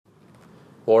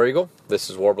War Eagle, this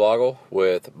is War Blogle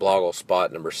with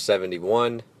BlogleSpot number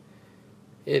 71.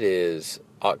 It is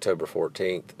October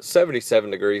 14th,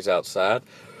 77 degrees outside.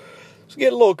 It's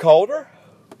getting a little colder.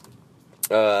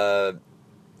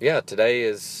 Today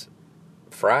is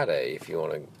Friday, if you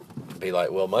want to be like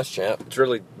Will Muschamp. It's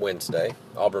really Wednesday.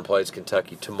 Auburn plays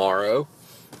Kentucky tomorrow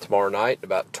night,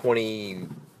 about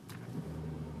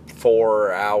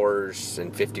 24 hours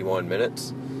and 51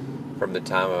 minutes from the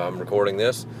time I'm recording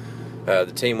this.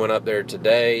 The team went up there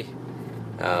today.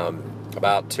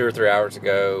 About 2 or 3 hours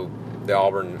ago, the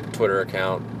Auburn Twitter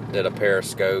account did a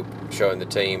periscope showing the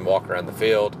team walk around the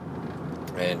field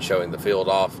and showing the field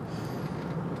off.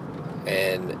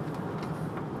 And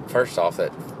first off,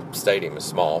 that stadium is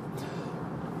small.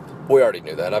 We already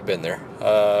knew that. I've been there.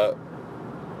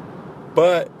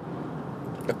 But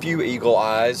a few eagle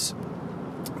eyes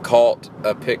caught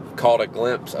a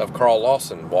glimpse of Carl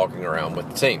Lawson walking around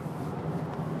with the team.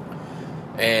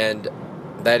 And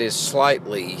that is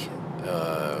slightly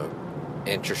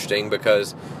interesting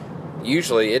because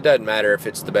usually it doesn't matter if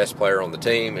it's the best player on the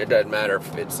team. It doesn't matter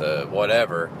if it's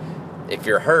whatever. If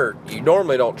you're hurt, you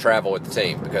normally don't travel with the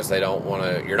team because they don't want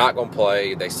to. You're not going to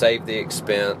play. They save the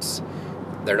expense.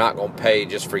 They're not going to pay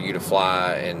just for you to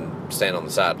fly and stand on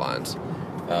the sidelines.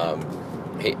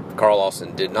 Carl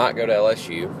Lawson did not go to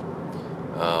LSU.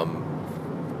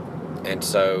 And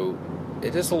so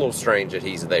it is a little strange that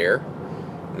he's there.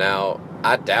 Now,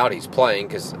 I doubt he's playing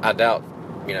because I doubt,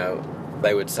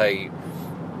 they would say,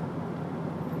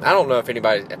 I don't know if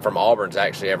anybody from Auburn's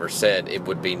actually ever said it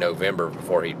would be November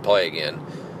before he'd play again.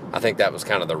 I think that was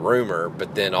kind of the rumor,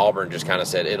 but then Auburn just kind of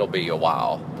said it'll be a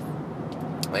while.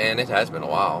 And it has been a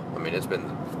while. I mean, it's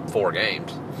been 4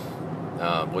 games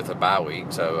with a bye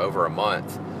week, so over a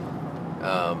month.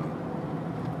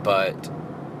 But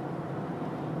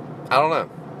I don't know.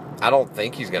 I don't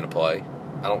think he's going to play.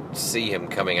 I don't see him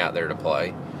coming out there to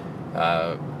play.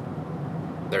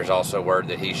 There's also word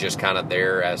that he's just kind of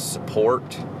there as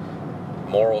support,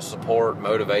 moral support,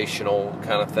 motivational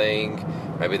kind of thing.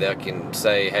 Maybe they can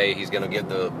say, hey, he's going to give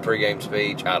the pregame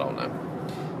speech. I don't know.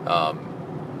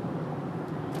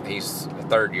 He's a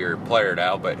third-year player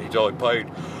now, but he's only played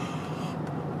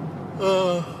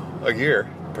a year,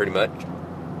 pretty much.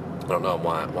 I don't know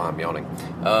why I'm yawning.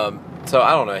 So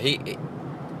I don't know.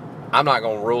 I'm not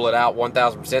going to rule it out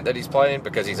 1,000% that he's playing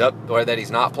because he's up, or that he's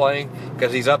not playing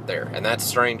because he's up there, and that's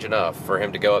strange enough for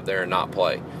him to go up there and not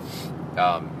play.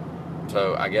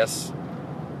 So I guess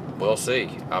we'll see.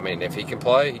 I mean, if he can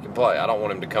play, he can play. I don't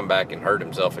want him to come back and hurt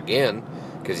himself again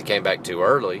because he came back too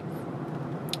early.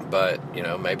 But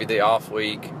maybe the off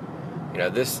week.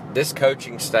 This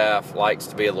coaching staff likes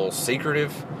to be a little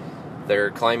secretive.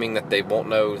 They're claiming that they won't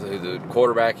know who the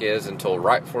quarterback is until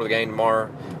right before the game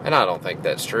tomorrow. And I don't think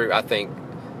that's true. I think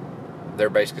they're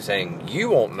basically saying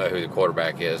you won't know who the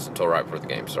quarterback is until right before the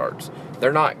game starts.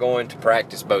 They're not going to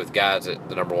practice both guys at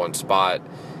the number one spot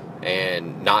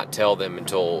and not tell them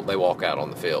until they walk out on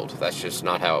the field. That's just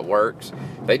not how it works.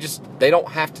 They don't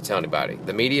have to tell anybody.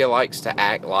 The media likes to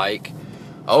act like,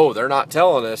 oh, they're not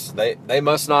telling us. They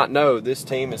must not know. This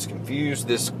team is confused.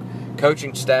 This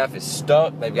coaching staff is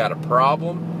stuck. They've got a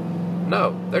problem.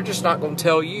 No, they're just not going to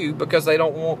tell you because they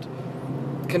don't want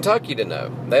Kentucky to know.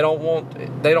 They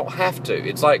don't have to.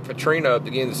 It's like Petrino at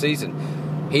the beginning of the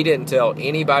season. He didn't tell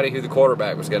anybody who the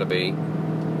quarterback was going to be.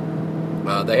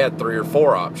 They had 3 or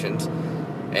 4 options.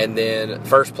 And then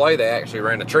first play, they actually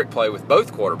ran a trick play with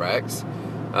both quarterbacks.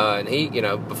 And he,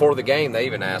 before the game, they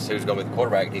even asked who's going to be the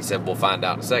quarterback. And he said, we'll find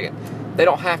out in a second. They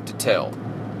don't have to tell.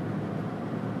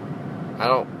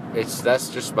 That's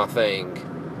just my thing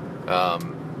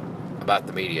about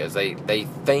the media. Is they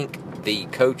think the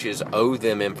coaches owe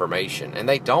them information, and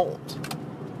they don't.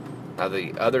 Now,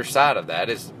 the other side of that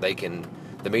is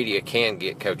the media can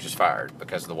get coaches fired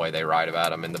because of the way they write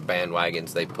about them and the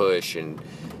bandwagons they push and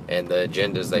the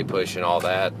agendas they push and all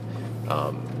that.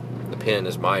 The pen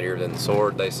is mightier than the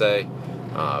sword, they say,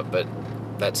 but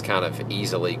that's kind of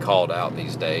easily called out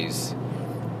these days.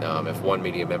 If one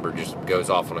media member just goes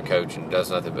off on a coach and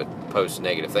does nothing but post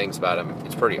negative things about him,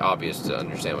 it's pretty obvious to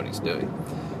understand what he's doing.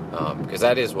 Because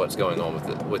that is what's going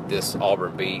on with this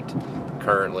Auburn beat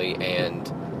currently,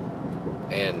 and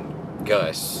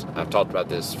Gus. I've talked about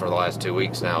this for the last 2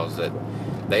 weeks now, is that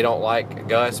they don't like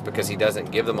Gus because he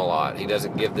doesn't give them a lot. He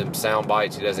doesn't give them sound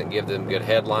bites. He doesn't give them good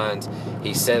headlines.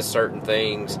 He says certain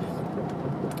things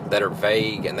that are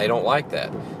vague, and they don't like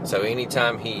that. So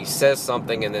anytime he says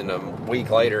something and then a week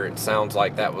later it sounds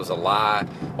like that was a lie,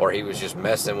 or he was just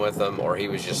messing with them, or he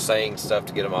was just saying stuff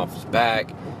to get him off his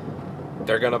back,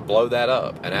 they're going to blow that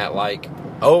up and act like,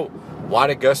 oh, why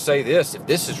did Gus say this if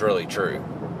this is really true?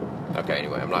 Okay,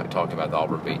 anyway, I'm not talking about the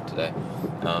Auburn beat today.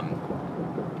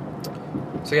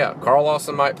 So yeah, Carl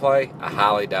Lawson might play. I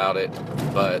highly doubt it,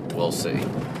 but we'll see.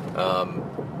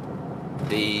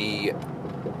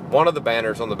 One of the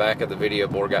banners on the back of the video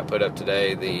board got put up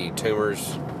today. The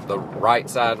tumors, the right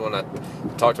side one I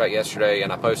talked about yesterday,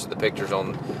 and I posted the pictures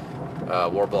on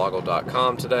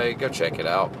Blogle.com today. Go check it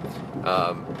out.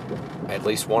 At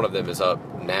least one of them is up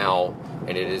now,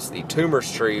 and it is the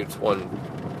tumors tree. It's one.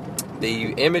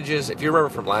 The images, if you remember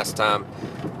from last time,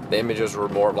 the images were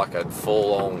more of like a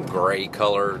full-on gray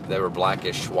color. They were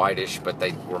blackish, whitish, but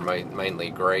they were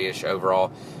mainly grayish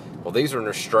overall. Well, these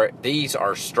are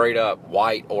straight up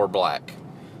white or black,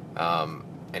 and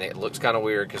it looks kind of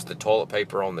weird because the toilet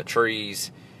paper on the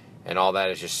trees and all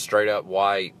that is just straight up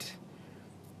white.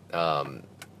 I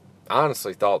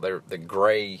honestly thought the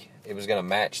gray, it was going to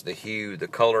match the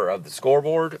color of the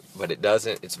scoreboard, but it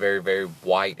doesn't. It's very, very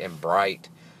white and bright.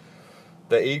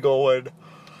 The eagle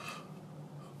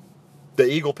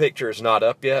picture is not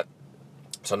up yet,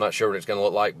 so I'm not sure what it's going to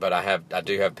look like. But I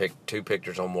do have two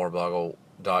pictures on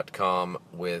Blogle.com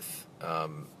with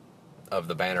of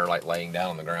the banner like laying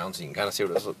down on the ground, so you can kind of see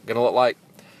what it's going to look like.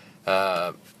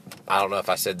 I don't know if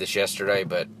I said this yesterday,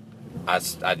 but I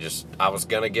was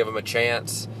going to give them a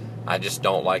chance. I just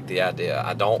don't like the idea.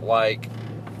 I don't like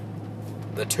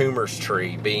the tumors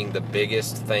tree being the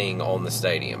biggest thing on the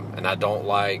stadium, and I don't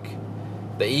like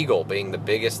the eagle being the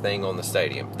biggest thing on the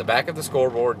stadium. The back of the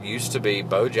scoreboard used to be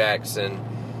Bo Jackson,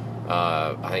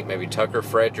 I think maybe Tucker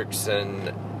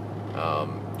Fredrickson,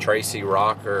 Tracy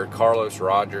Rocker, Carlos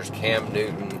Rogers, Cam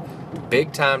Newton,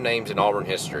 big-time names in Auburn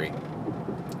history.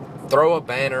 Throw a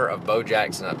banner of Bo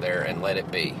Jackson up there and let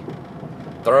it be.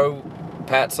 Throw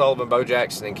Pat Sullivan, Bo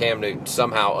Jackson, and Cam Newton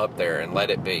somehow up there and let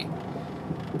it be.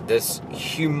 This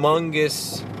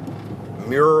humongous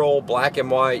mural, black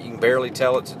and white, you can barely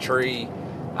tell it's a tree.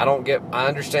 I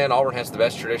understand Auburn has the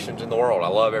best traditions in the world. I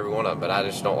love every one of them, but I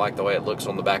just don't like the way it looks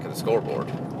on the back of the scoreboard.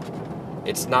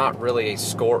 It's not really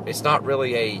it's not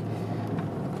really a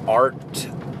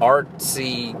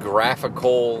artsy,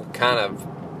 graphical kind of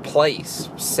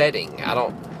setting. I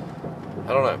don't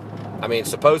know. I mean,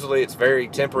 supposedly it's very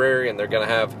temporary, and they're going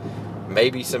to have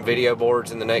maybe some video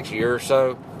boards in the next year or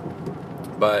so.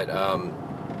 But I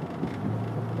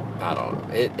don't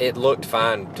know. It looked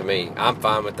fine to me. I'm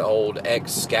fine with the old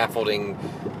X scaffolding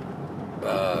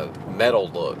metal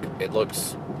look.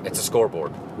 It's a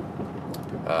scoreboard.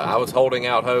 I was holding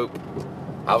out hope.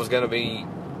 I was going to be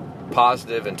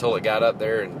positive until it got up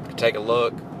there and take a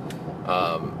look.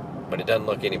 But it doesn't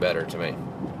look any better to me.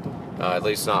 At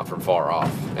least not from far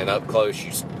off. And up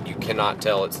close, you cannot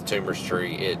tell it's the tumors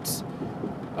tree. It's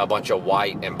a bunch of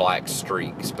white and black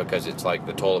streaks because it's like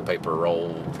the toilet paper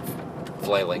roll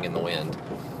flailing in the wind.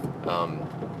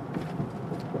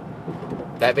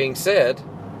 That being said,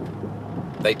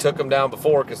 they took them down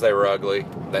before because they were ugly.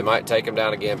 They might take them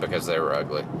down again because they were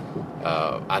ugly.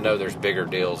 I know there's bigger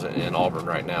deals in Auburn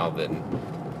right now than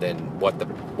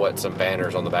what some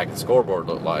banners on the back of the scoreboard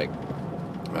look like.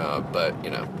 But,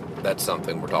 that's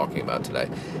something we're talking about today.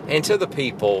 And to the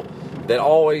people that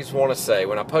always want to say,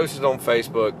 when I posted on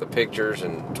Facebook the pictures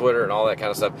and Twitter and all that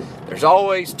kind of stuff, there's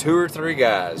always 2 or 3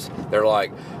 guys. They're like,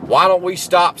 why don't we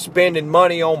stop spending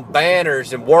money on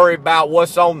banners and worry about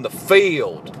what's on the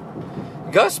field?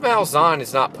 Gus Malzahn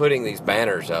is not putting these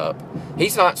banners up.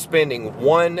 He's not spending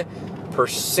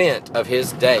 1% of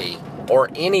his day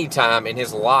or any time in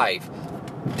his life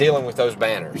dealing with those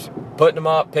banners. Putting them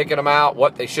up, picking them out,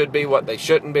 what they should be, what they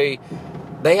shouldn't be.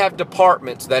 They have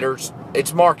departments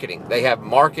it's marketing. They have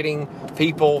marketing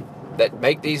people that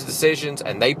make these decisions,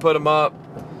 and they put them up.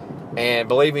 And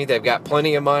believe me, they've got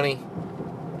plenty of money.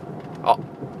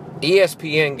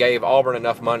 ESPN gave Auburn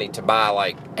enough money to buy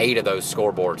like 8 of those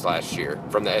scoreboards last year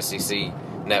from the SEC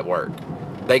network.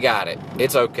 They got it.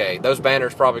 It's okay. Those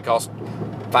banners probably cost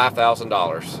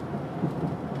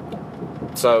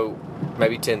 $5,000. So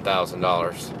maybe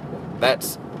 $10,000.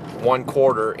 That's 1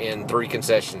 quarter in 3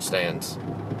 concession stands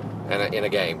in a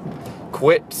game.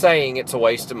 Quit saying it's a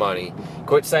waste of money.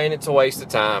 Quit saying it's a waste of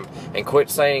time. And quit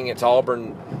saying it's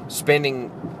Auburn spending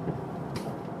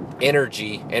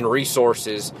energy and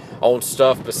resources on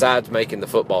stuff besides making the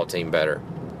football team better.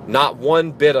 Not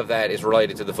one bit of that is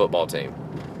related to the football team.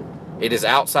 It is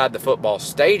outside the football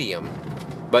stadium,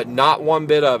 but not one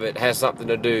bit of it has something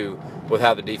to do with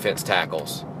how the defense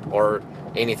tackles or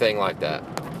anything like that.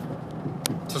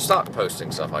 So stop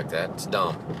posting stuff like that. It's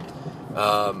dumb.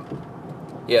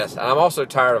 Yes, and I'm also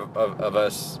tired of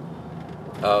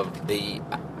the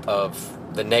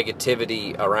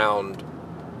negativity around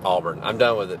Auburn. I'm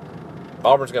done with it.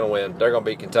 Auburn's going to win. They're going to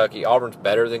beat Kentucky. Auburn's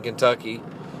better than Kentucky.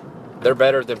 They're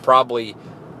better than probably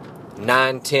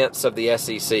 9/10 of the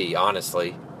SEC,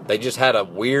 honestly. They just had a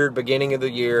weird beginning of the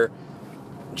year.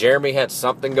 Jeremy had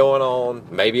something going on.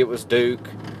 Maybe it was Duke.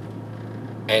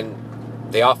 And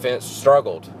the offense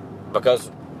struggled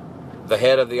because the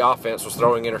head of the offense was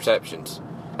throwing interceptions.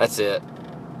 That's it.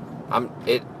 I'm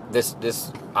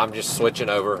just switching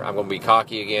over. I'm going to be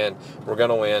cocky again. We're going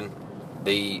to win.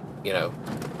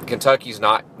 Kentucky's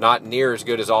not near as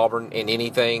good as Auburn in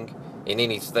anything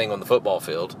on the football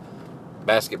field.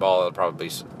 Basketball will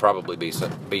probably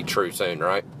be true soon,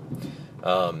 right?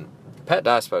 Pat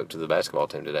Dye spoke to the basketball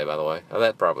team today, by the way.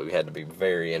 That probably had to be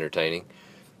very entertaining.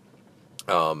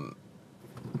 Him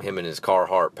in his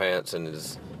Carhartt pants and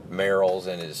his murals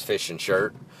and his fishing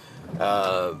shirt.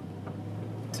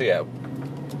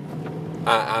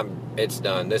 It's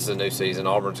done. This is a new season.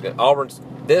 Auburn's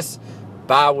this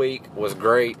bye week was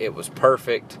great. It was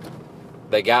perfect.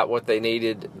 They got what they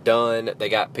needed done. They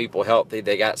got people healthy.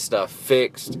 They got stuff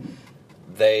fixed.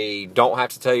 They don't have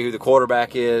to tell you who the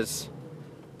quarterback is.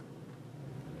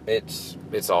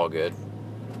 It's all good.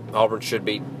 Auburn should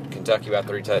beat Kentucky by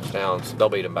 3 touchdowns. They'll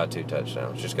beat them by 2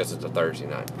 touchdowns just because it's a Thursday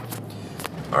night.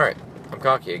 All right, I'm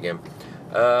cocky again.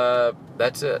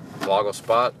 That's it.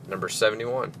 BlogleSpot number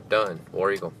 71 done.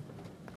 War Eagle.